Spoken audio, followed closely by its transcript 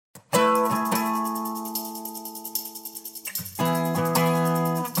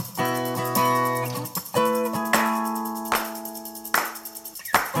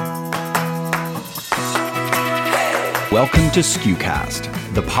Welcome to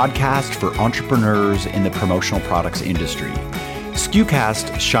SKUcast, the podcast for entrepreneurs in the promotional products industry.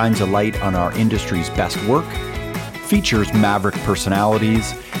 SKUcast shines a light on our industry's best work, features maverick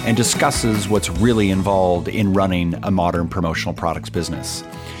personalities, and discusses what's really involved in running a modern promotional products business.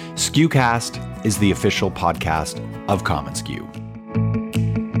 SKUcast is the official podcast of commonsku.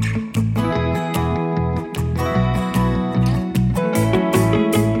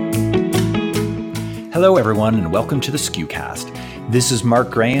 Hello, everyone, and welcome to the SKUcast. This is Mark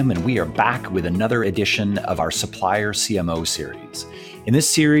Graham, and we are back with another edition of our Supplier CMO series. In this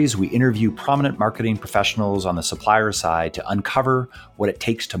series, we interview prominent marketing professionals on the supplier side to uncover what it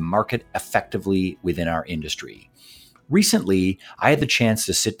takes to market effectively within our industry. Recently, I had the chance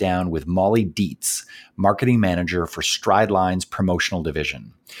to sit down with Molly Dietz, marketing manager for Strideline's Promotional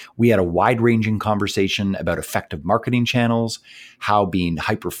division. We had a wide-ranging conversation about effective marketing channels, how being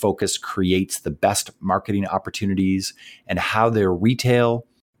hyper-focused creates the best marketing opportunities, and how their retail,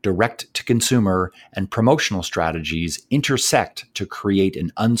 direct-to-consumer, and promotional strategies intersect to create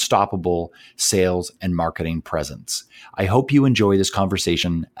an unstoppable sales and marketing presence. I hope you enjoy this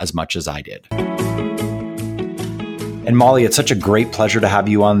conversation as much as I did. And Molly, it's such a great pleasure to have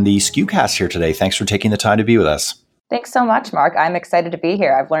you on the SKUcast here today. Thanks for taking the time to be with us. Thanks so much, Mark. I'm excited to be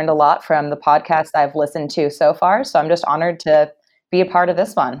here. I've learned a lot from the podcast I've listened to so far, so I'm just honored to be a part of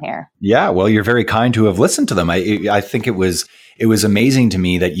this one here. Yeah, well, you're very kind to have listened to them. I think it was amazing to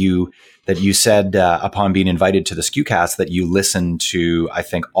me that you said upon being invited to the SKUcast that you listened to, I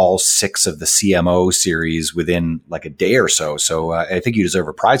think, all 6 of the CMO series within like a day or so. So I think you deserve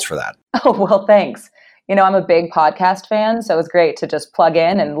a prize for that. Oh, well, thanks. You know, I'm a big podcast fan, so it was great to just plug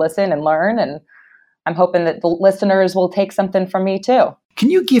in and listen and learn. And I'm hoping that the listeners will take something from me too.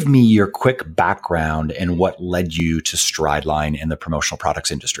 Can you give me your quick background and what led you to Strideline in the promotional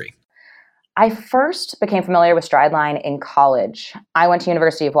products industry? I first became familiar with Strideline in college. I went to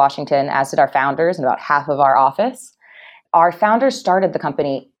University of Washington, as did our founders and about half of our office. Our founders started the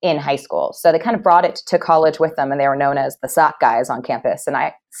company in high school, so they kind of brought it to college with them, and they were known as the sock guys on campus. And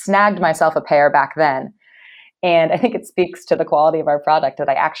I snagged myself a pair back then. And I think it speaks to the quality of our product that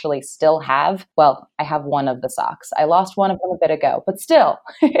I actually still have. Well, I have one of the socks. I lost one of them a bit ago, but still,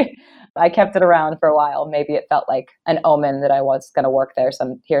 I kept it around for a while. Maybe it felt like an omen that I was going to work there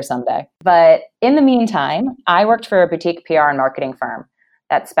someday. But in the meantime, I worked for a boutique PR and marketing firm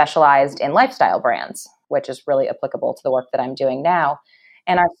that specialized in lifestyle brands, which is really applicable to the work that I'm doing now.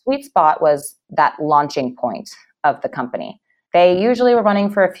 And our sweet spot was that launching point of the company. They usually were running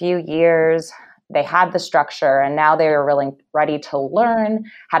for a few years. They had the structure, and now they were really ready to learn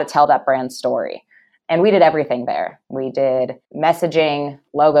how to tell that brand story. And we did everything there. We did messaging,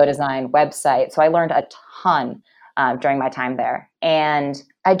 logo design, website. So I learned a ton during my time there. And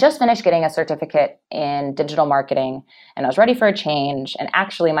I just finished getting a certificate in digital marketing, and I was ready for a change. And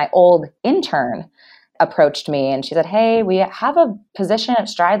actually, my old intern approached me, and she said, "Hey, we have a position at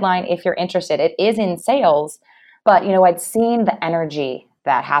Strideline if you're interested. It is in sales." But, you know, I'd seen the energy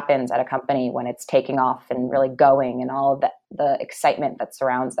that happens at a company when it's taking off and really going and all of the excitement that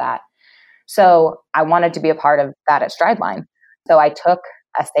surrounds that. So I wanted to be a part of that at Strideline. So I took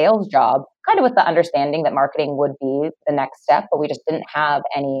a sales job kind of with the understanding that marketing would be the next step, but we just didn't have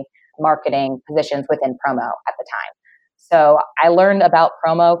any marketing positions within promo at the time. So I learned about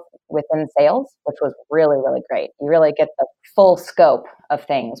promo within sales, which was really, really great. You really get the full scope of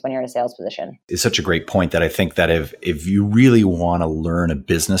things when you're in a sales position. It's such a great point that I think that if you really want to learn a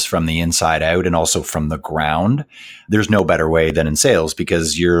business from the inside out and also from the ground, there's no better way than in sales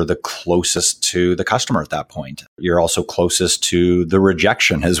because you're the closest to the customer at that point. You're also closest to the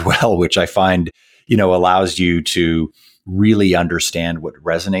rejection as well, which I find, allows you to really understand what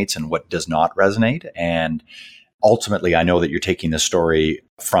resonates and what does not resonate. And ultimately, I know that you're taking the story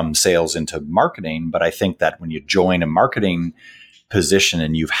from sales into marketing, but I think that when you join a marketing position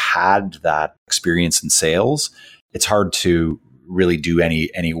and you've had that experience in sales, it's hard to really do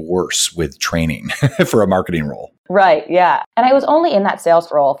any worse with training for a marketing role. Right. Yeah. And I was only in that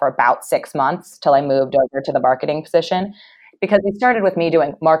sales role for about 6 months till I moved over to the marketing position, because we started with me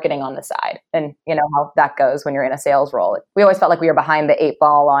doing marketing on the side. And you know how that goes when you're in a sales role. We always felt like we were behind the 8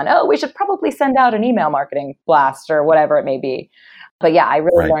 ball on, we should probably send out an email marketing blast or whatever it may be. But yeah, I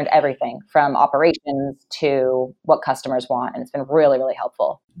really learned everything from operations to what customers want. And it's been really, really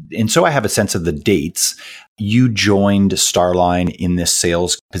helpful. And so I have a sense of the dates. You joined Strideline in this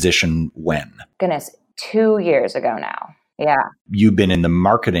sales position when? Goodness, 2 years ago now. Yeah. You've been in the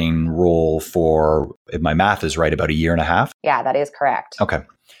marketing role for, if my math is right, about 1.5 years? Yeah, that is correct. Okay.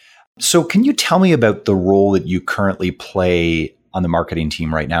 So can you tell me about the role that you currently play on the marketing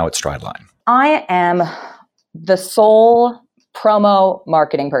team right now at Strideline? I am the sole promo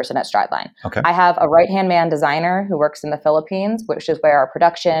marketing person at Strideline. Okay. I have a right-hand man designer who works in the Philippines, which is where our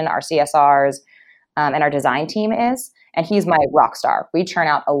production, our CSRs, and our design team is. And he's my rock star. We churn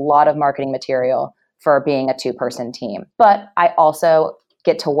out a lot of marketing material for being a two-person team. But I also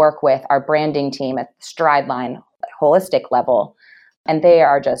get to work with our branding team at Strideline holistic level. And they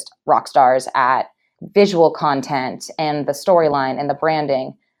are just rock stars at visual content and the storyline and the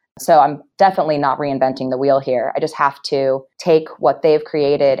branding. So I'm definitely not reinventing the wheel here. I just have to take what they've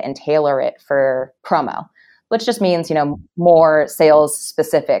created and tailor it for promo, which just means, more sales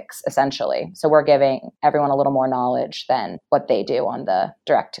specifics, essentially. So we're giving everyone a little more knowledge than what they do on the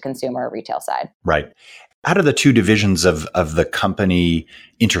direct to consumer retail side. Right. How do the two divisions of the company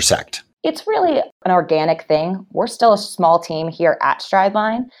intersect? It's really an organic thing. We're still a small team here at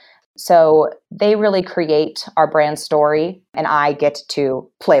Strideline. So they really create our brand story and I get to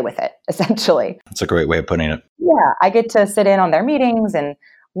play with it, essentially. That's a great way of putting it. Yeah, I get to sit in on their meetings and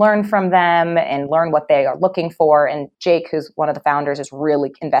learn from them and learn what they are looking for. And Jake, who's one of the founders, is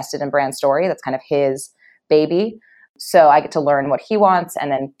really invested in brand story. That's kind of his baby. So I get to learn what he wants and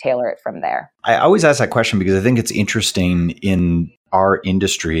then tailor it from there. I always ask that question because I think it's interesting in our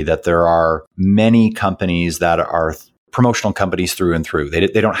industry that there are many companies that are promotional companies through and through.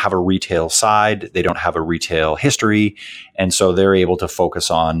 They don't have a retail side. They don't have a retail history. And so they're able to focus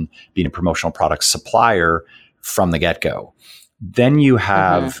on being a promotional product supplier from the get-go. Then you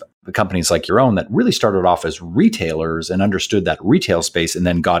have the companies like your own that really started off as retailers and understood that retail space and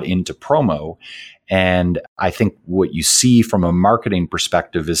then got into promo. And I think what you see from a marketing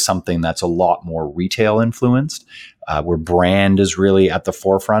perspective is something that's a lot more retail influenced, where brand is really at the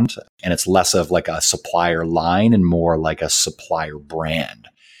forefront and it's less of like a supplier line and more like a supplier brand.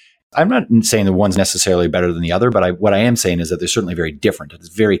 I'm not saying the one's necessarily better than the other, but what I am saying is that they're certainly very different. It's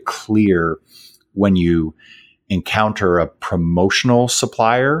very clear when you encounter a promotional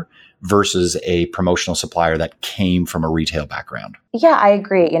supplier versus a promotional supplier that came from a retail background. Yeah, I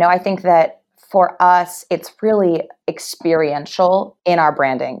agree. I think that for us, it's really experiential in our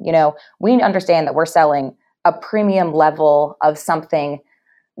branding. We understand that we're selling a premium level of something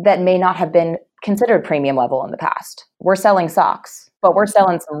that may not have been considered premium level in the past. We're selling socks, but we're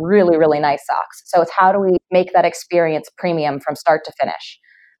selling some really, really nice socks. So it's how do we make that experience premium from start to finish?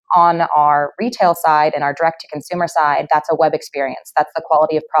 On our retail side and our direct-to-consumer side, that's a web experience. That's the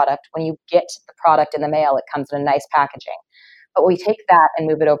quality of product. When you get the product in the mail, it comes in a nice packaging. But we take that and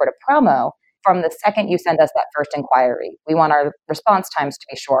move it over to promo. From the second you send us that first inquiry, we want our response times to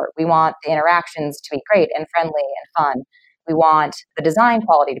be short. We want the interactions to be great and friendly and fun. We want the design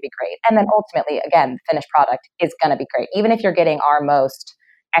quality to be great. And then ultimately, again, the finished product is going to be great. Even if you're getting our most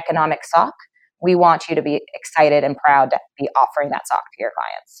economic sock, we want you to be excited and proud to be offering that sock to your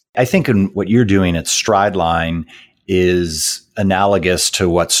clients. I think in what you're doing at Strideline is analogous to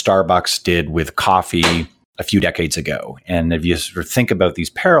what Starbucks did with coffee a few decades ago. And if you sort of think about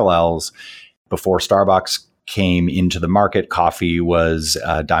these parallels, before Starbucks came into the market, coffee was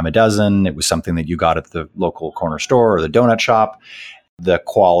a dime a dozen. It was something that you got at the local corner store or the donut shop. The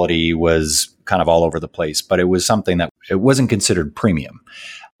quality was kind of all over the place, but it was something that it wasn't considered premium.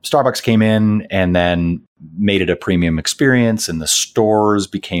 Starbucks came in and then made it a premium experience, and the stores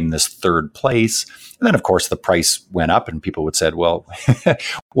became this third place. And then, of course, the price went up and people would say, well,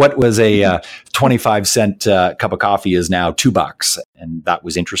 what was a 25-cent cup of coffee is now $2. And that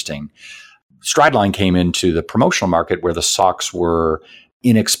was interesting. Strideline came into the promotional market where the socks were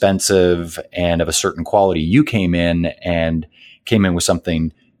inexpensive and of a certain quality. You came in with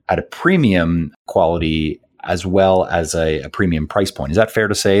something at a premium quality as well as a premium price point. Is that fair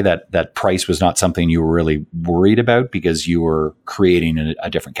to say that price was not something you were really worried about because you were creating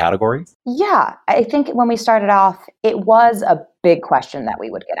a different category? Yeah, I think when we started off, it was a big question that we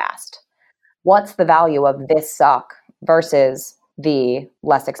would get asked. What's the value of this sock versus the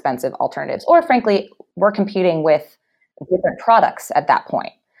less expensive alternatives? Or frankly, we're competing with different products at that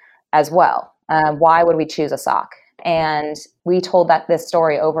point as well. Why would we choose a sock? And we told this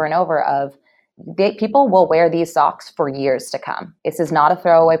story over and over of people will wear these socks for years to come. This is not a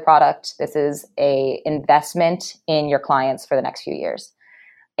throwaway product. This is an investment in your clients for the next few years.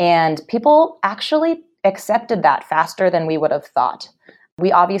 And people actually accepted that faster than we would have thought.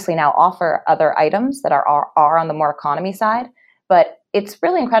 We obviously now offer other items that are on the more economy side, but it's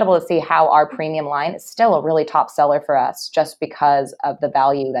really incredible to see how our premium line is still a really top seller for us just because of the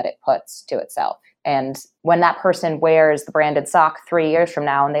value that it puts to itself. And when that person wears the branded sock 3 years from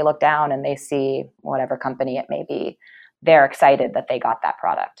now and they look down and they see whatever company it may be, they're excited that they got that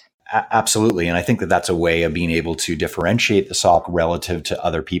product. Absolutely. And I think that that's a way of being able to differentiate the sock relative to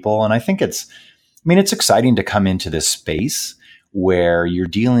other people. And I think it's mean, it's exciting to come into this space where you're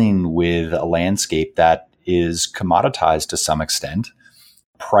dealing with a landscape that is commoditized to some extent.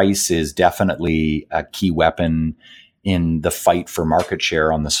 Price is definitely a key weapon in the fight for market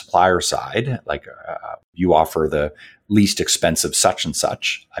share on the supplier side. Like you offer the least expensive such and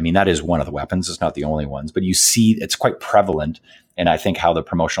such. I mean, that is one of the weapons. It's not the only ones, but you see it's quite prevalent. And I think how the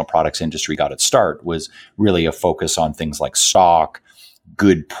promotional products industry got its start was really a focus on things like stock,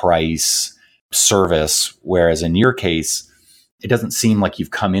 good price, service. Whereas in your case, it doesn't seem like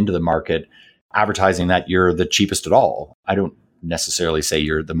you've come into the market advertising that you're the cheapest at all. I don't necessarily say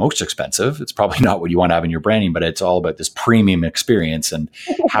you're the most expensive. It's probably not what you want to have in your branding, but it's all about this premium experience and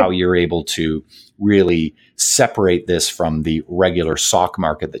how you're able to really separate this from the regular sock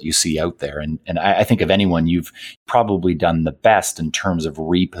market that you see out there. And I think of anyone, you've probably done the best in terms of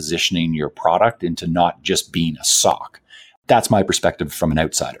repositioning your product into not just being a sock. That's my perspective from an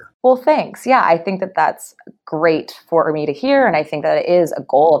outsider. Well, thanks. Yeah, I think that that's great for me to hear. And I think that it is a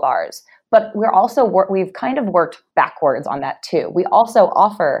goal of ours. But we've kind of worked backwards on that too. We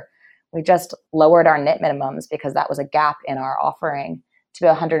just lowered our knit minimums because that was a gap in our offering to be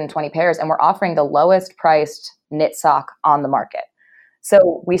 120 pairs. And we're offering the lowest priced knit sock on the market.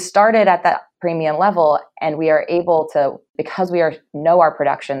 So we started at that premium level and we are able to, because we know our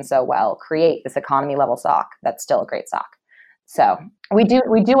production so well, create this economy level sock that's still a great sock. So we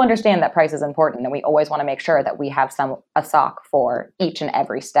do understand that price is important, and we always want to make sure that we have a sock for each and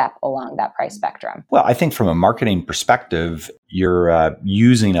every step along that price spectrum. Well, I think from a marketing perspective, you're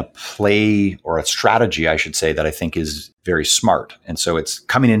using a play or a strategy, I should say, that I think is very smart. And so it's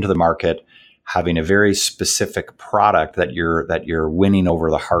coming into the market, having a very specific product that you're winning over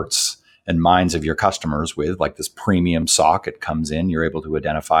the hearts and minds of your customers with, like this premium sock. It comes in, you're able to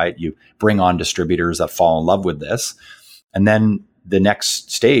identify it. You bring on distributors that fall in love with this. And then the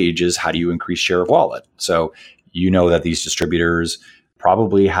next stage is how do you increase share of wallet? So you know that these distributors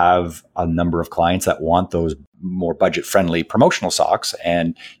probably have a number of clients that want those more budget-friendly promotional socks,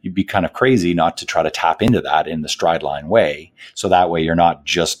 and you'd be kind of crazy not to try to tap into that in the Strideline way. So that way you're not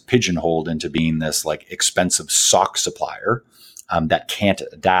just pigeonholed into being this like expensive sock supplier that can't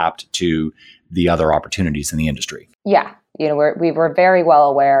adapt to the other opportunities in the industry. Yeah, we were very well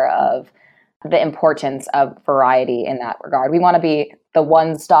aware of the importance of variety in that regard. We want to be the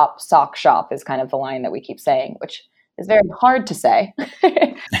one-stop sock shop is kind of the line that we keep saying, which is very hard to say.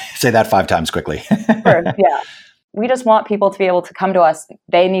 Say that 5 times quickly. Sure, yeah. We just want people to be able to come to us.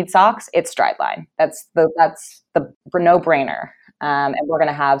 They need socks. It's Strideline. That's the no-brainer. And we're going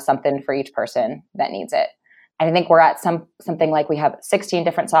to have something for each person that needs it. And I think we're at something like we have 16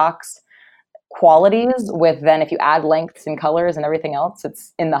 different socks qualities with then if you add lengths and colors and everything else,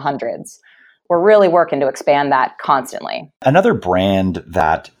 it's in the hundreds. We're really working to expand that constantly. Another brand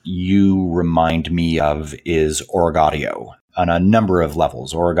that you remind me of is Oregadio on a number of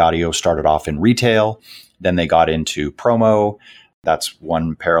levels. Oregadio started off in retail, then they got into promo. That's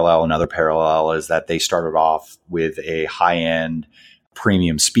one parallel. Another parallel is that they started off with a high-end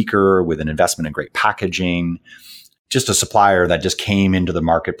premium speaker with an investment in great packaging. Just a supplier that just came into the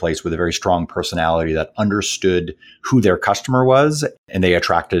marketplace with a very strong personality that understood who their customer was, and they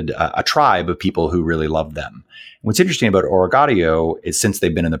attracted a tribe of people who really loved them. What's interesting about Oregadio is since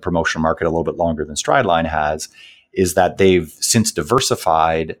they've been in the promotional market a little bit longer than Strideline has, is that they've since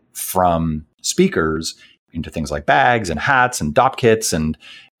diversified from speakers into things like bags and hats and dop kits, and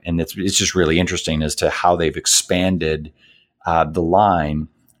it's just really interesting as to how they've expanded the line.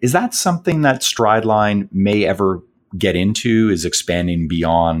 Is that something that Strideline may ever get into, is expanding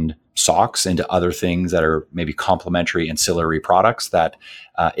beyond socks into other things that are maybe complementary ancillary products that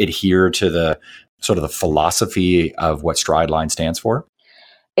adhere to the sort of the philosophy of what Strideline stands for?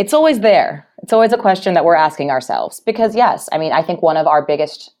 It's always there. It's always a question that we're asking ourselves because yes, I mean, I think one of our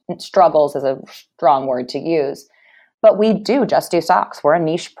biggest struggles is a strong word to use, but we do just do socks. We're a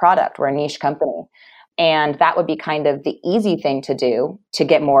niche product. We're a niche company. And that would be kind of the easy thing to do to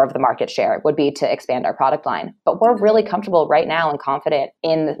get more of the market share would be to expand our product line. But we're really comfortable right now and confident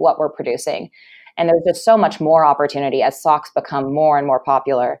in what we're producing. And there's just so much more opportunity as socks become more and more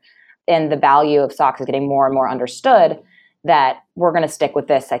popular and the value of socks is getting more and more understood that we're going to stick with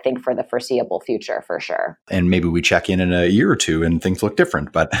this, I think, for the foreseeable future, for sure. And maybe we check in a year or two and things look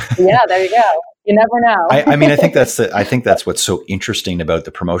different. But yeah, there you go. You never know. I mean, I think that's what's so interesting about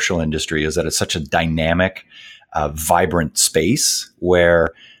the promotional industry is that it's such a dynamic, vibrant space where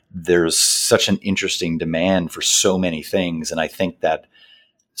there's such an interesting demand for so many things. And I think that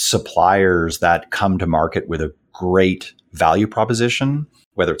suppliers that come to market with a great value proposition,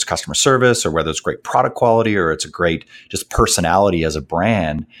 whether it's customer service or whether it's great product quality or it's a great just personality as a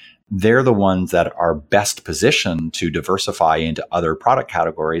brand, they're the ones that are best positioned to diversify into other product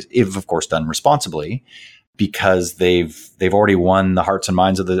categories, if of course done responsibly, because they've already won the hearts and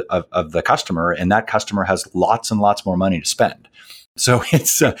minds of the customer, and that customer has lots and lots more money to spend. So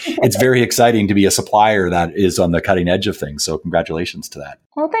it's very exciting to be a supplier that is on the cutting edge of things. So congratulations to that.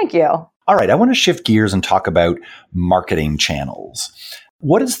 Well, thank you. All right, I want to shift gears and talk about marketing channels.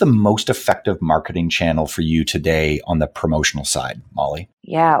 What is the most effective marketing channel for you today on the promotional side, Molly?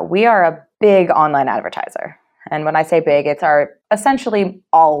 Yeah, we are a big online advertiser. And when I say big, it's essentially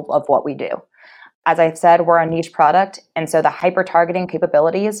all of what we do. As I've said, we're a niche product. And so the hyper-targeting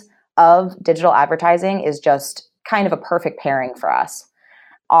capabilities of digital advertising is just kind of a perfect pairing for us.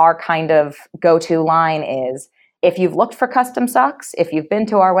 Our kind of go-to line is, if you've looked for custom socks, if you've been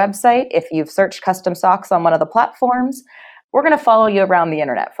to our website, if you've searched custom socks on one of the platforms, we're going to follow you around the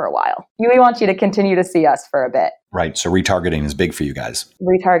internet for a while. We want you to continue to see us for a bit. Right. So retargeting is big for you guys.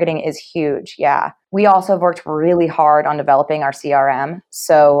 Retargeting is huge. Yeah. We also have worked really hard on developing our CRM.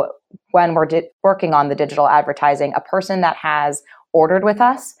 So when we're working on the digital advertising, a person that has ordered with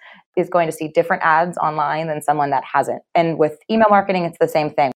us is going to see different ads online than someone that hasn't. And with email marketing, it's the same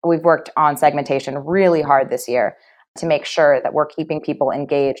thing. We've worked on segmentation really hard this year to make sure that we're keeping people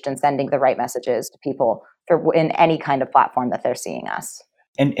engaged and sending the right messages to people in any kind of platform that they're seeing us.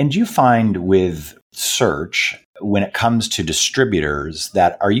 And do you find with search, when it comes to distributors,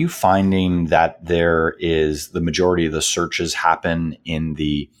 that are you finding that there is the majority of the searches happen in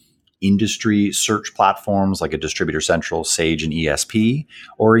the industry search platforms like a Distributor Central, Sage, and ESP?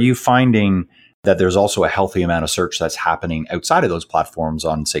 Or are you finding that there's also a healthy amount of search that's happening outside of those platforms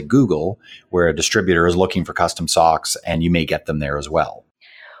on, say, Google, where a distributor is looking for custom socks and you may get them there as well?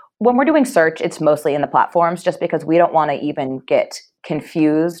 When we're doing search, it's mostly in the platforms just because we don't want to even get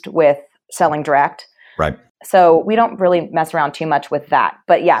confused with selling direct. Right. So we don't really mess around too much with that.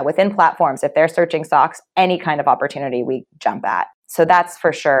 But yeah, within platforms, if they're searching socks, any kind of opportunity we jump at. So that's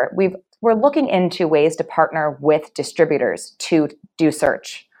for sure. We're looking into ways to partner with distributors to do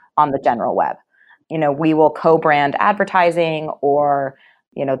search on the general web. We will co-brand advertising, or,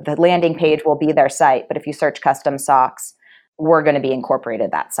 the landing page will be their site. But if you search custom socks, we're going to be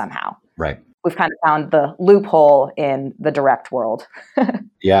incorporated that somehow. Right. We've kind of found the loophole in the direct world.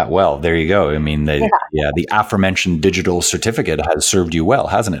 Yeah, well, there you go. I mean, the aforementioned digital certificate has served you well,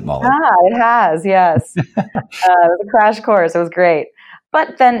 hasn't it, Molly? It has, yes. It was a crash course. It was great.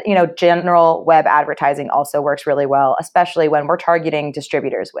 But then, general web advertising also works really well, especially when we're targeting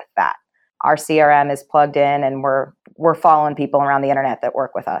distributors with that. Our CRM is plugged in and we're following people around the internet that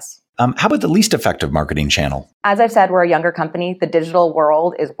work with us. How about the least effective marketing channel? As I've said, we're a younger company. The digital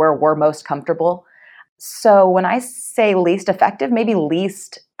world is where we're most comfortable. So when I say least effective, maybe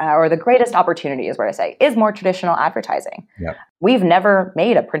least or the greatest opportunity is where I say is more traditional advertising. Yep. We've never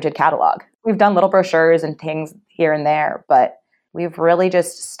made a printed catalog. We've done little brochures and things here and there, but we've really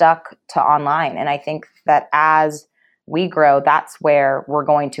just stuck to online. And I think that as we grow, that's where we're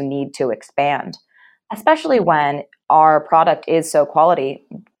going to need to expand, especially when our product is so quality.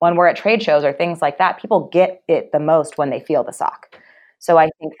 When we're at trade shows or things like that, people get it the most when they feel the sock. So I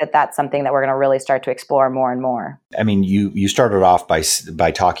think that that's something that we're going to really start to explore more and more. I mean, you started off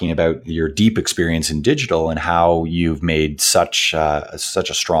by talking about your deep experience in digital and how you've made such a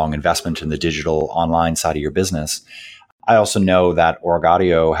strong investment in the digital online side of your business. I also know that Org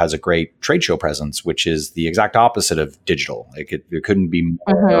Audio has a great trade show presence, which is the exact opposite of digital. There couldn't be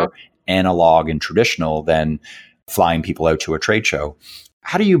more analog and traditional than flying people out to a trade show.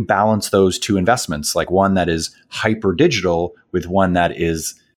 How do you balance those two investments, like one that is hyper digital with one that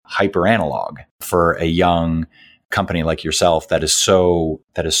is hyper analog, for a young company like yourself that is so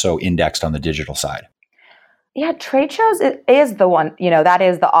indexed on the digital side? Yeah, trade shows is the one, that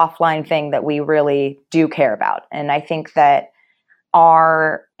is the offline thing that we really do care about. And I think that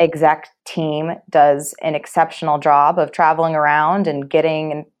our exec team does an exceptional job of traveling around and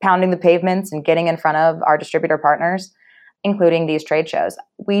getting and pounding the pavements and getting in front of our distributor partners, including these trade shows.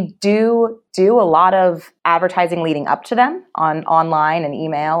 We do a lot of advertising leading up to them on online and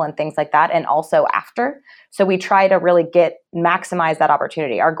email and things like that, and also after. So we try to really maximize that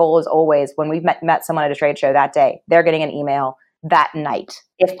opportunity. Our goal is always, when we've met someone at a trade show that day, they're getting an email that night,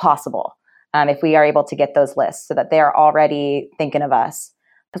 if possible, if we are able to get those lists so that they are already thinking of us.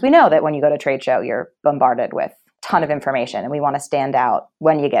 Because we know that when you go to a trade show, you're bombarded with a ton of information, and we want to stand out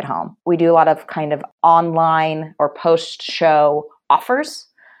when you get home. We do a lot of kind of online or post-show offers,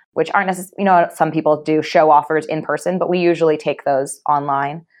 which aren't necessarily, some people do show offers in person, but we usually take those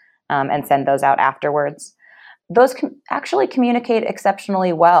online and send those out afterwards. Those can actually communicate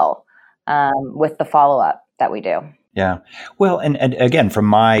exceptionally well with the follow-up that we do. Yeah. Well, and again, from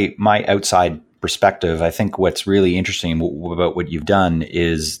my outside perspective, I think what's really interesting about what you've done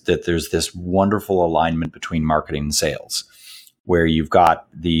is that there's this wonderful alignment between marketing and sales, where you've got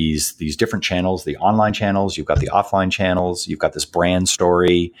these different channels, the online channels, you've got the offline channels, you've got this brand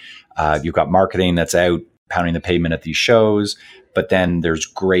story, you've got marketing that's out pounding the pavement at these shows, but then there's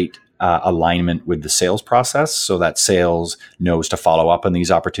great alignment with the sales process, so that sales knows to follow up on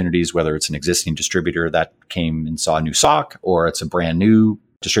these opportunities, whether it's an existing distributor that came and saw a new sock, or it's a brand new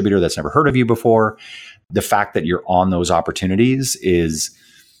distributor that's never heard of you before. The fact that you're on those opportunities is,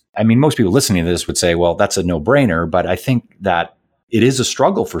 I mean, most people listening to this would say, well, that's a no-brainer, but I think that it is a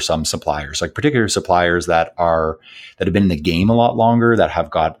struggle for some suppliers, like particular suppliers that have been in the game a lot longer, that have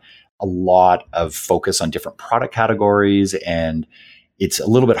got a lot of focus on different product categories, and it's a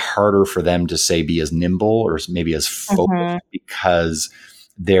little bit harder for them to say be as nimble or maybe as focused because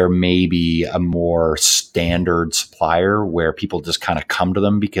there may be a more standard supplier where people just kind of come to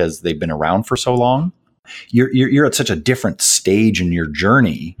them because they've been around for so long. You're at such a different stage in your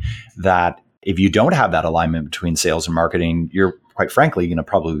journey that if you don't have that alignment between sales and marketing, you're quite frankly going to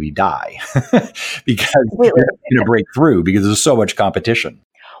probably die because you're going to break through because there's so much competition.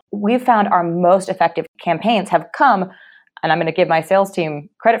 We've found our most effective campaigns have come, and I'm going to give my sales team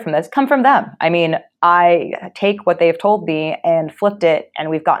credit from this, come from them. I mean, I take what they've told me and flipped it, and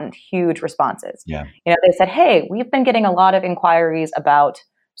we've gotten huge responses. Yeah. You know, they said, hey, we've been getting a lot of inquiries about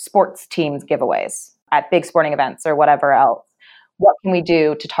sports teams giveaways at big sporting events or whatever else. What can we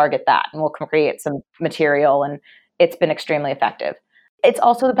do to target that? And we'll create some material, and it's been extremely effective. It's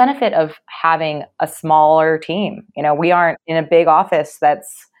also the benefit of having a smaller team. You know, we aren't in a big office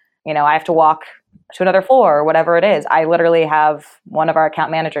that's, you know, I have to walk to another floor or whatever it is. I literally have one of our account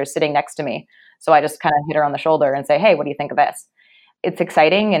managers sitting next to me. So I just kind of hit her on the shoulder and say, hey, what do you think of this? It's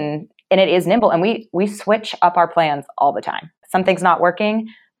exciting and it is nimble. And we switch up our plans all the time. If something's not working,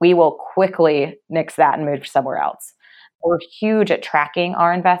 we will quickly nix that and move somewhere else. We're huge at tracking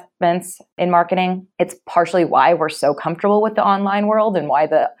our investments in marketing. It's partially why we're so comfortable with the online world and why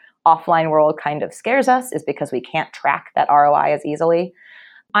the offline world kind of scares us, is because we can't track that ROI as easily.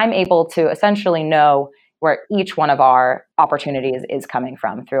 I'm able to essentially know where each one of our opportunities is coming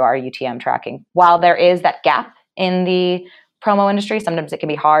from through our UTM tracking. While there is that gap in the promo industry, sometimes it can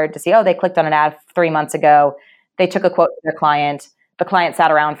be hard to see, oh, they clicked on an ad 3 months ago, they took a quote to their client, the client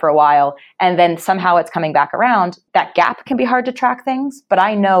sat around for a while, and then somehow it's coming back around. That gap can be hard to track things, but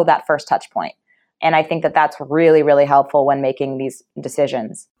I know that first touch point. And I think that that's really, really helpful when making these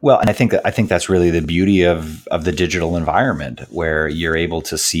decisions. Well, and I think that's really the beauty of the digital environment, where you're able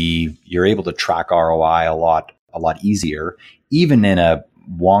to track ROI a lot easier, even in a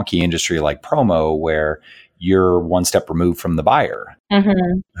wonky industry like promo, where you're one step removed from the buyer.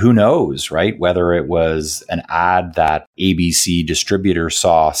 Mm-hmm. Who knows, right? Whether it was an ad that ABC distributor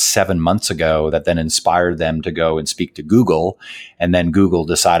saw 7 months ago that then inspired them to go and speak to Google, and then Google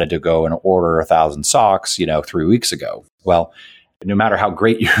decided to go and order 1,000 socks, 3 weeks ago. Well, no matter how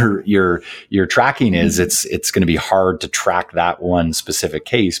great your tracking is, it's going to be hard to track that one specific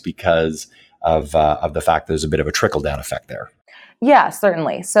case because of the fact there's a bit of a trickle down effect there. Yeah,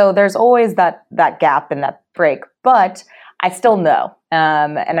 certainly. So there's always that gap and that break, but I still know.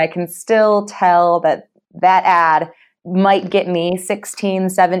 And I can still tell that ad might get me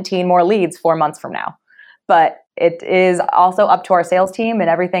 16, 17 more leads 4 months from now. But it is also up to our sales team and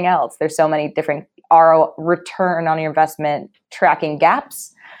everything else. There's so many different return on your investment tracking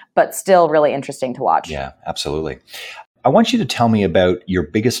gaps, but still really interesting to watch. Yeah, absolutely. I want you to tell me about your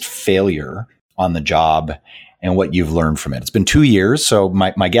biggest failure on the job and what you've learned from it. It's been 2 years, so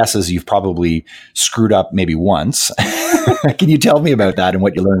my guess is you've probably screwed up maybe once. Can you tell me about that and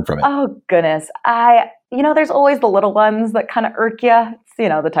what you learned from it? Oh, goodness. There's always the little ones that kind of irk you. It's,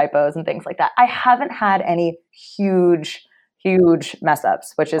 the typos and things like that. I haven't had any huge mess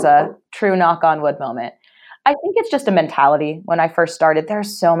ups, which is a true knock on wood moment. I think it's just a mentality. When I first started, there are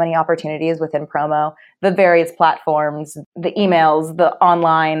so many opportunities within promo, the various platforms, the emails, the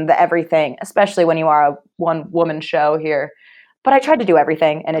online, the everything, especially when you are a one-woman show here. But I tried to do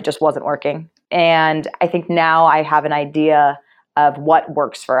everything and it just wasn't working. And I think now I have an idea of what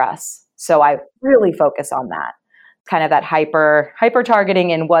works for us. So I really focus on that, kind of that hyper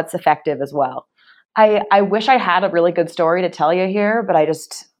targeting and what's effective as well. I wish I had a really good story to tell you here, but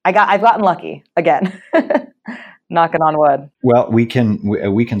I've gotten lucky again. Knocking on wood. Well, we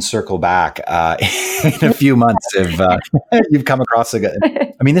can circle back in a few months if you've come across I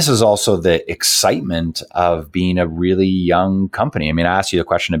mean, this is also the excitement of being a really young company. I mean, I asked you the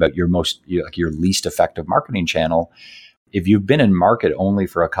question about your least effective marketing channel. If you've been in market only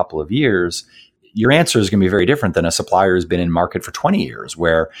for a couple of years, your answer is going to be very different than a supplier who's been in market for 20 years,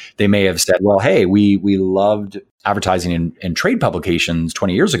 where they may have said, well, hey, we loved advertising in trade publications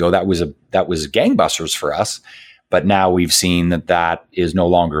 20 years ago. That was gangbusters for us. But now we've seen that is no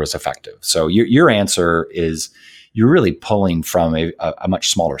longer as effective. So your answer is you're really pulling from a much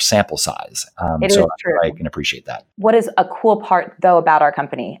smaller sample size. It so is true. I can appreciate that. What is a cool part, though, about our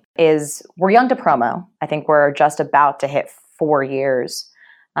company is we're young to promo. I think we're just about to hit 4 years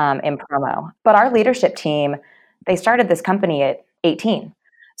in promo. But our leadership team, they started this company at 18.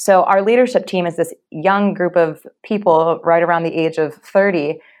 So our leadership team is this young group of people right around the age of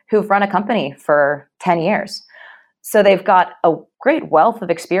 30 who've run a company for 10 years. So they've got a great wealth of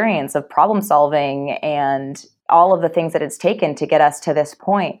experience of problem solving and all of the things that it's taken to get us to this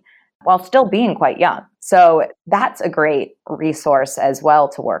point while still being quite young. So that's a great resource as well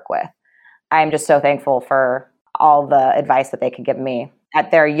to work with. I'm just so thankful for all the advice that they could give me at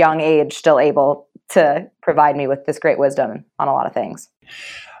their young age, still able to provide me with this great wisdom on a lot of things.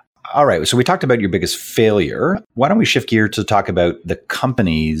 All right. So we talked about your biggest failure. Why don't we shift gear to talk about the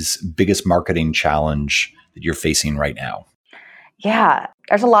company's biggest marketing challenge that you're facing right now? Yeah,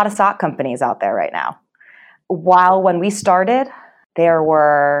 there's a lot of sock companies out there right now. While when we started, there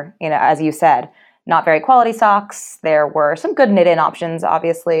were, as you said, not very quality socks. There were some good knit-in options,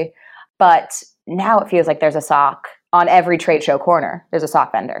 obviously. But now it feels like there's a sock on every trade show corner. There's a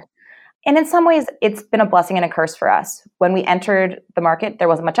sock vendor. And in some ways, it's been a blessing and a curse for us. When we entered the market, there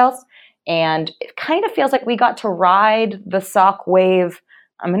wasn't much else. And it kind of feels like we got to ride the sock wave,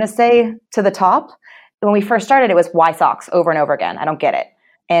 I'm going to say, to the top. When we first started, it was why socks over and over again. I don't get it.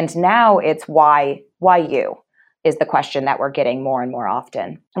 And now it's why you is the question that we're getting more and more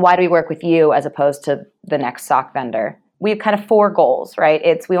often. Why do we work with you as opposed to the next sock vendor? We have kind of 4 goals, right?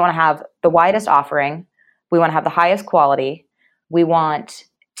 We want to have the widest offering. We want to have the highest quality. We want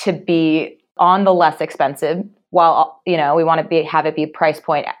to be on the less expensive while, we want to have it be price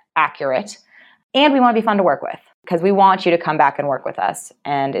point accurate. And we want to be fun to work with because we want you to come back and work with us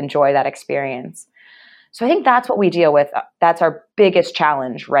and enjoy that experience. So I think that's what we deal with. That's our biggest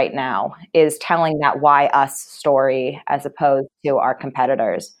challenge right now, is telling that why us story as opposed to our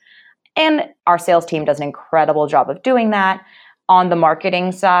competitors. And our sales team does an incredible job of doing that. On the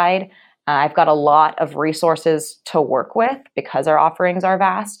marketing side, I've got a lot of resources to work with because our offerings are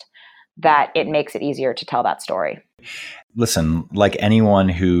vast, that it makes it easier to tell that story. Listen, like anyone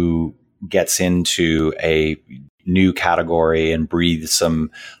who gets into a new category and breathes some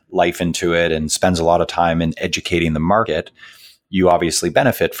life into it and spends a lot of time in educating the market, you obviously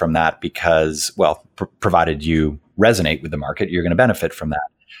benefit from that because, provided you resonate with the market, you're going to benefit from that.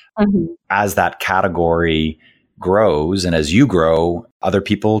 Mm-hmm. As that category grows and as you grow, other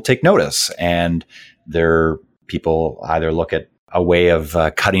people take notice, and people either look at a way of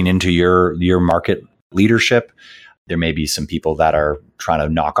cutting into your market leadership. There may be some people that are trying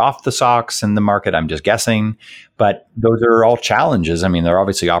to knock off the socks in the market. I'm just guessing, but those are all challenges. I mean, there are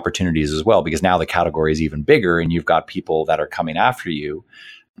obviously opportunities as well, because now the category is even bigger and you've got people that are coming after you.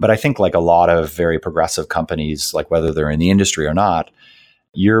 But I think, like a lot of very progressive companies, like whether they're in the industry or not,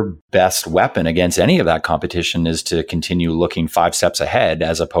 your best weapon against any of that competition is to continue looking 5 steps ahead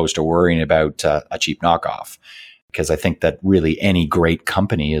as opposed to worrying about a cheap knockoff. Because I think that really any great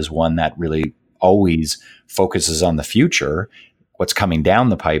company is one that really always focuses on the future, what's coming down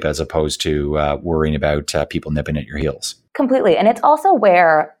the pipe, as opposed to worrying about people nipping at your heels. Completely. And it's also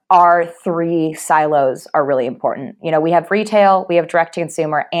where our 3 silos are really important. We have retail, we have direct to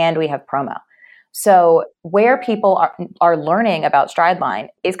consumer, and we have promo. So where people are learning about Strideline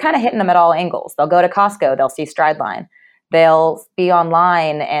is kind of hitting them at all angles. They'll go to Costco, they'll see Strideline. They'll be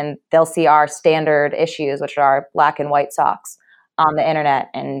online and they'll see our standard issues, which are black and white socks, on the internet.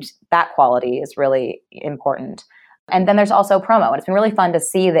 And that quality is really important. And then there's also promo. And it's been really fun to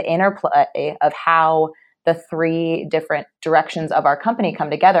see the interplay of how the 3 different directions of our company come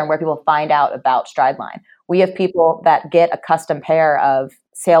together and where people find out about Strideline. We have people that get a custom pair of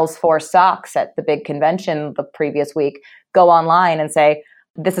Salesforce socks at the big convention the previous week, go online and say,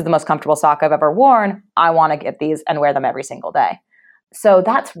 this is the most comfortable sock I've ever worn. I want to get these and wear them every single day. So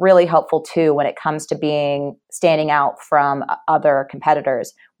that's really helpful too when it comes to standing out from other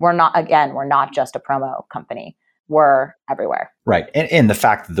competitors. We're not just a promo company. We're everywhere. Right. And the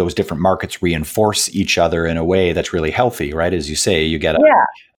fact that those different markets reinforce each other in a way that's really healthy, right? As you say, you get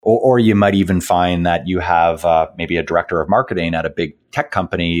or you might even find that you have maybe a director of marketing at a big tech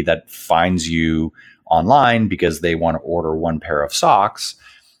company that finds you online because they want to order 1 pair of socks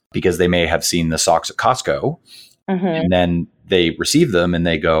because they may have seen the socks at Costco. Mm-hmm. And then they receive them and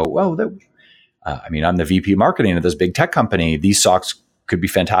they go, well, I'm the VP marketing at this big tech company. These socks could be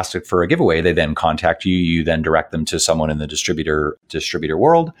fantastic for a giveaway. They then contact you. You then direct them to someone in the distributor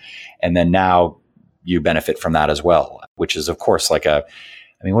world. And then now you benefit from that as well, which is, of course, what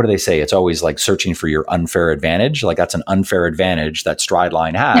do they say? It's always like searching for your unfair advantage. Like that's an unfair advantage that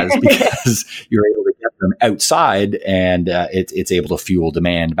Strideline has because you're able to get them outside and it's able to fuel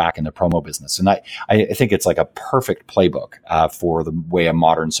demand back in the promo business. And I think it's like a perfect playbook for the way a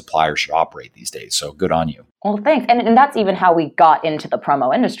modern supplier should operate these days. So good on you. Well, thanks. And that's even how we got into the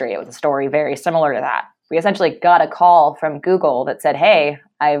promo industry. It was a story very similar to that. We essentially got a call from Google that said, hey,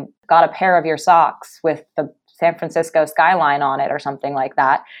 I got a pair of your socks with the San Francisco skyline on it or something like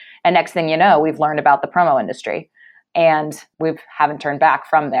that. And next thing you know, we've learned about the promo industry and we haven't turned back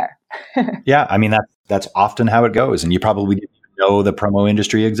from there. Yeah. I mean, that's often how it goes. And you probably didn't even know the promo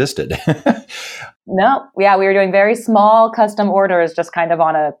industry existed. No. Yeah. We were doing very small custom orders, just kind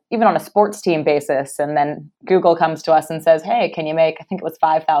of even on a sports team basis. And then Google comes to us and says, hey, can you make, I think it was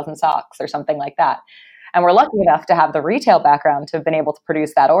 5,000 socks or something like that. And we're lucky enough to have the retail background to have been able to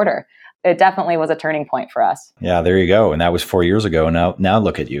produce that order. It definitely was a turning point for us. Yeah, there you go. And that was 4 years ago. Now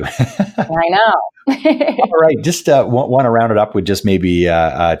look at you. I know. All right. Just want to round it up with just maybe 2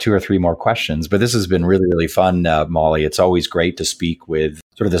 or 3 more questions. But this has been really, really fun, Molly. It's always great to speak with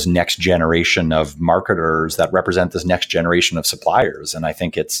sort of this next generation of marketers that represent this next generation of suppliers. And I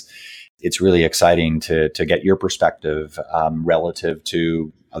think it's really exciting to get your perspective relative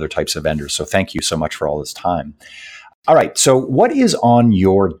to other types of vendors. So thank you so much for all this time. All right. So what is on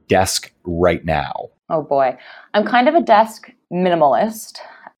your desk right now? Oh boy. I'm kind of a desk minimalist,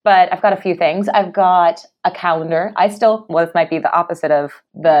 but I've got a few things. I've got a calendar. This might be the opposite of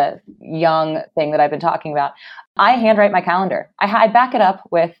the young thing that I've been talking about. I handwrite my calendar. I back it up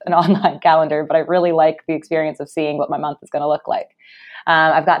with an online calendar, but I really like the experience of seeing what my month is going to look like.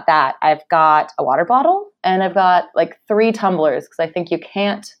 I've got that. I've got a water bottle and I've got like 3 tumblers because I think you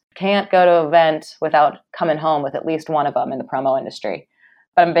can't go to an event without coming home with at least one of them in the promo industry.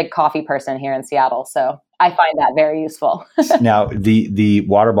 But I'm a big coffee person here in Seattle, so I find that very useful. Now, the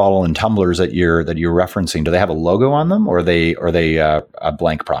water bottle and tumblers that you're referencing, do they have a logo on them, or are they a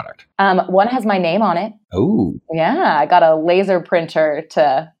blank product? One has my name on it. Oh, yeah, I got a laser printer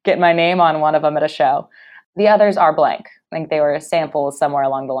to get my name on one of them at a show. The others are blank. I think they were samples somewhere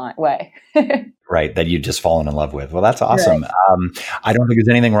along the way. Right, that you've just fallen in love with. Well, that's awesome. Right. I don't think there's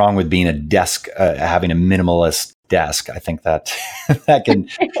anything wrong with being a desk, having a minimalist desk. I think that can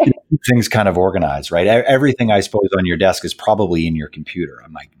keep things kind of organized, right? Everything, I suppose, on your desk is probably in your computer,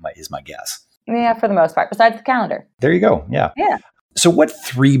 is my guess. Yeah, for the most part, besides the calendar. There you go. Yeah. Yeah. So what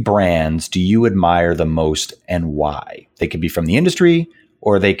 3 brands do you admire the most and why? They could be from the industry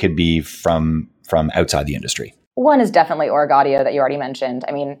or they could be from outside the industry. One is definitely Org Audio that you already mentioned.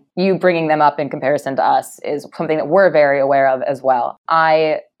 I mean, you bringing them up in comparison to us is something that we're very aware of as well.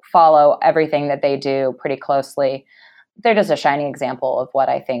 I follow everything that they do pretty closely. They're just a shining example of what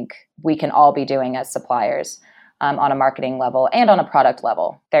I think we can all be doing as suppliers on a marketing level and on a product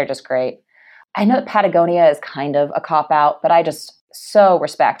level. They're just great. I know that Patagonia is kind of a cop-out, but I just so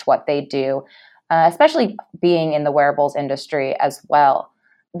respect what they do, especially being in the wearables industry as well.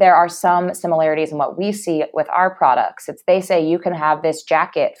 There are some similarities in what we see with our products. They say you can have this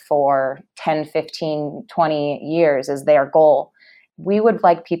jacket for 10, 15, 20 years is their goal. We would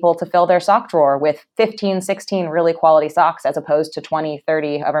like people to fill their sock drawer with 15, 16 really quality socks as opposed to 20,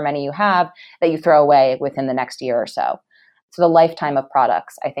 30, however many you have that you throw away within the next year or so. So the lifetime of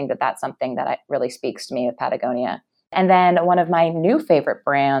products, I think that's something that really speaks to me with Patagonia. And then one of my new favorite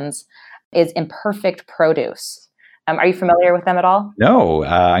brands is Imperfect Produce. Are you familiar with them at all? No,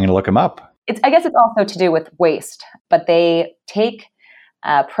 I'm going to look them up. I guess it's also to do with waste, but they take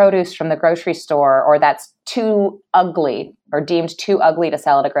produce from the grocery store or that's too ugly or deemed too ugly to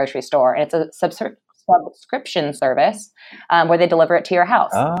sell at a grocery store. And it's a subscription service where they deliver it to your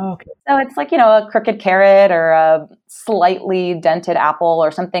house. Oh, okay. So it's like, a crooked carrot or a slightly dented apple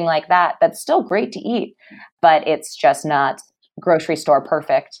or something like that. That's still great to eat, but it's just not grocery store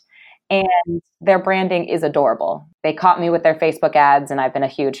perfect. And their branding is adorable. They caught me with their Facebook ads, and I've been a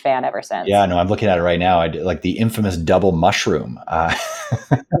huge fan ever since. Yeah, no, I'm looking at it right now. I like the infamous double mushroom.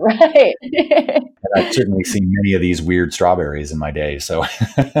 Right. And I've certainly seen many of these weird strawberries in my day. So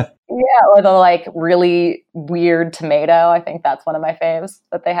yeah, or the really weird tomato. I think that's one of my faves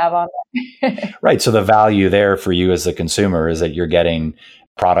that they have on there. Right. So the value there for you as the consumer is that you're getting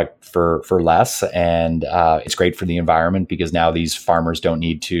product for less, and it's great for the environment because now these farmers don't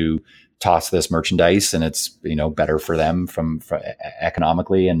need to toss this merchandise, and it's better for them from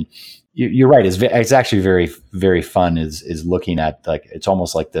economically, and You're right. It's actually very, very fun is looking at, like, it's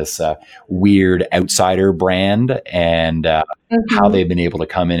almost like this weird outsider brand and how they've been able to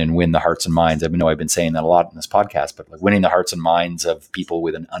come in and win the hearts and minds. I know I've been saying that a lot in this podcast, but like winning the hearts and minds of people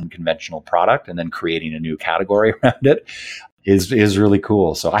with an unconventional product and then creating a new category around it is really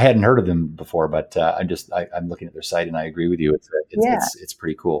cool. So I hadn't heard of them before, but I'm looking at their site and I agree with you. It's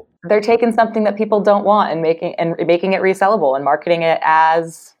pretty cool. They're taking something that people don't want and making it resellable and marketing it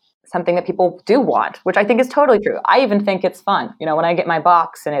as something that people do want, which I think is totally true. I even think it's fun. When I get my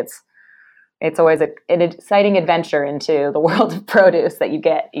box, and it's always an exciting adventure into the world of produce that you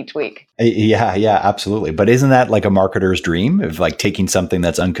get each week. Yeah, absolutely. But isn't that like a marketer's dream of like taking something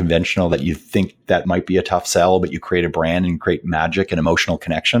that's unconventional that you think that might be a tough sell, but you create a brand and create magic and emotional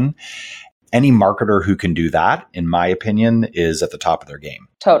connection? Any marketer who can do that, in my opinion, is at the top of their game.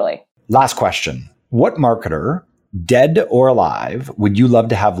 Totally. Last question. What marketer, dead or alive, would you love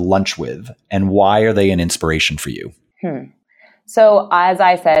to have lunch with, and why are they an inspiration for you? So as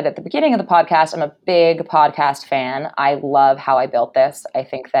I said at the beginning of the podcast, I'm a big podcast fan. I love how I built this. I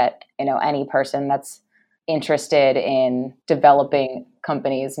think that, any person that's interested in developing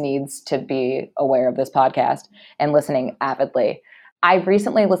companies needs to be aware of this podcast and listening avidly. I've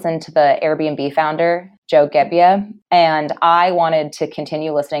recently listened to the Airbnb founder, Joe Gebbia, and I wanted to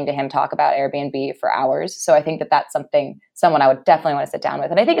continue listening to him talk about Airbnb for hours. So I think that that's someone I would definitely want to sit down with.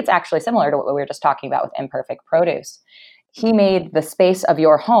 And I think it's actually similar to what we were just talking about with imperfect produce. He made the space of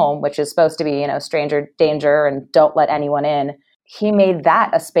your home, which is supposed to be, stranger danger and don't let anyone in. He made that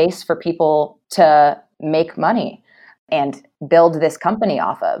a space for people to make money and build this company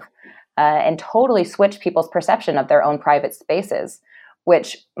off of, and totally switch people's perception of their own private spaces,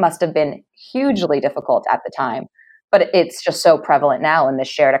 which must have been hugely difficult at the time. But it's just so prevalent now in this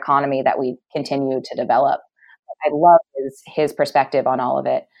shared economy that we continue to develop. I love his perspective on all of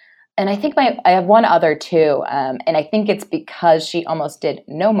it. And I think I have one other too, and I think it's because she almost did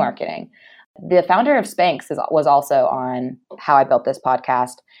no marketing. The founder of Spanx was also on How I Built This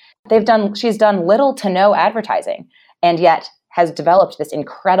podcast. She's done little to no advertising, and yet has developed this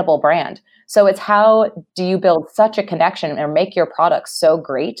incredible brand. So it's how do you build such a connection or make your product so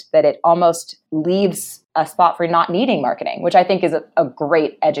great that it almost leaves a spot for not needing marketing, which I think is a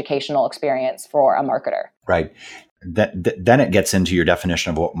great educational experience for a marketer. Right. Then it gets into your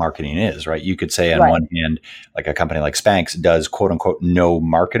definition of what marketing is, right? You could say on one hand, like a company like Spanx does quote unquote no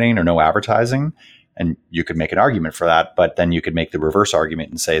marketing or no advertising. And you could make an argument for that, but then you could make the reverse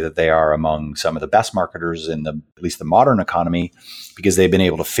argument and say that they are among some of the best marketers in at least the modern economy, because they've been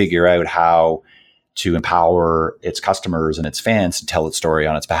able to figure out how to empower its customers and its fans to tell its story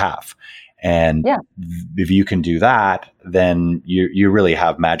on its behalf. And if you can do that, then you really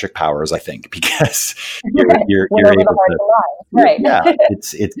have magic powers, I think, because you're able to.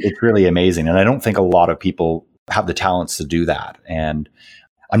 It's really amazing, and I don't think a lot of people have the talents to do that. And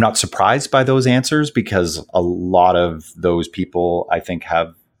I'm not surprised by those answers, because a lot of those people, I think,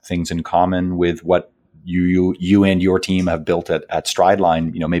 have things in common with what you and your team have built at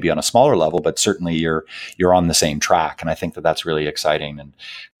Strideline, maybe on a smaller level, but certainly you're on the same track. And I think that that's really exciting and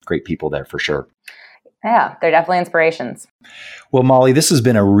great people there for sure. Yeah, they're definitely inspirations. Well, Molly, this has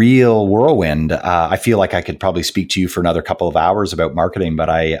been a real whirlwind. I feel like I could probably speak to you for another couple of hours about marketing, but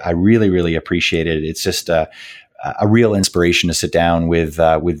I really, really appreciate it. It's just a real inspiration to sit down with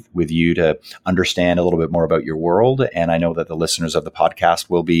you to understand a little bit more about your world. And I know that the listeners of the podcast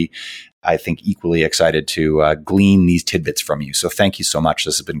will be, I think, equally excited to glean these tidbits from you. So thank you so much.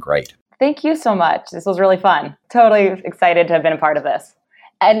 This has been great. Thank you so much. This was really fun. Totally excited to have been a part of this.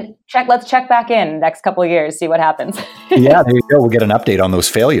 And let's check back in next couple of years, see what happens. Yeah, there you go. We'll get an update on those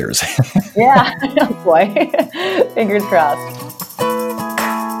failures. Yeah, oh boy. Fingers crossed.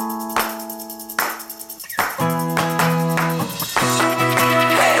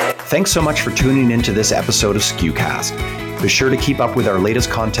 Thanks so much for tuning into this episode of SKUcast. Be sure to keep up with our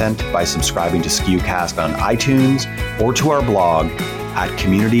latest content by subscribing to SKUcast on iTunes or to our blog at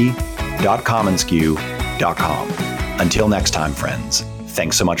community.commonsku.com. Until next time, friends,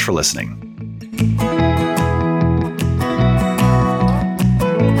 thanks so much for listening.